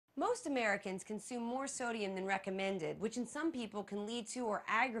Most Americans consume more sodium than recommended, which in some people can lead to or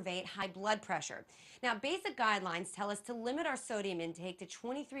aggravate high blood pressure. Now, basic guidelines tell us to limit our sodium intake to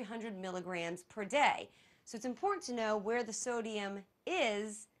 2,300 milligrams per day. So it's important to know where the sodium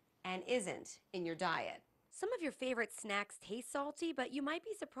is and isn't in your diet. Some of your favorite snacks taste salty, but you might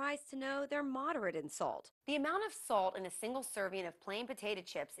be surprised to know they're moderate in salt. The amount of salt in a single serving of plain potato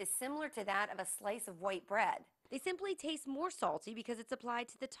chips is similar to that of a slice of white bread. They simply taste more salty because it's applied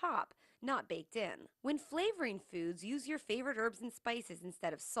to the top, not baked in. When flavoring foods, use your favorite herbs and spices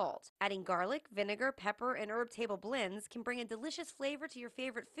instead of salt. Adding garlic, vinegar, pepper, and herb table blends can bring a delicious flavor to your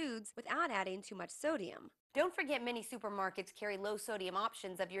favorite foods without adding too much sodium. Don't forget many supermarkets carry low sodium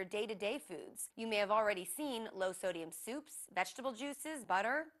options of your day-to-day foods. You may have already seen low sodium soups, vegetable juices,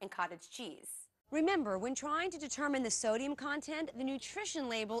 butter, and cottage cheese. Remember, when trying to determine the sodium content, the nutrition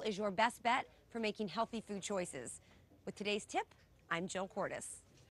label is your best bet for making healthy food choices. With today's tip, I'm Jill Cordes.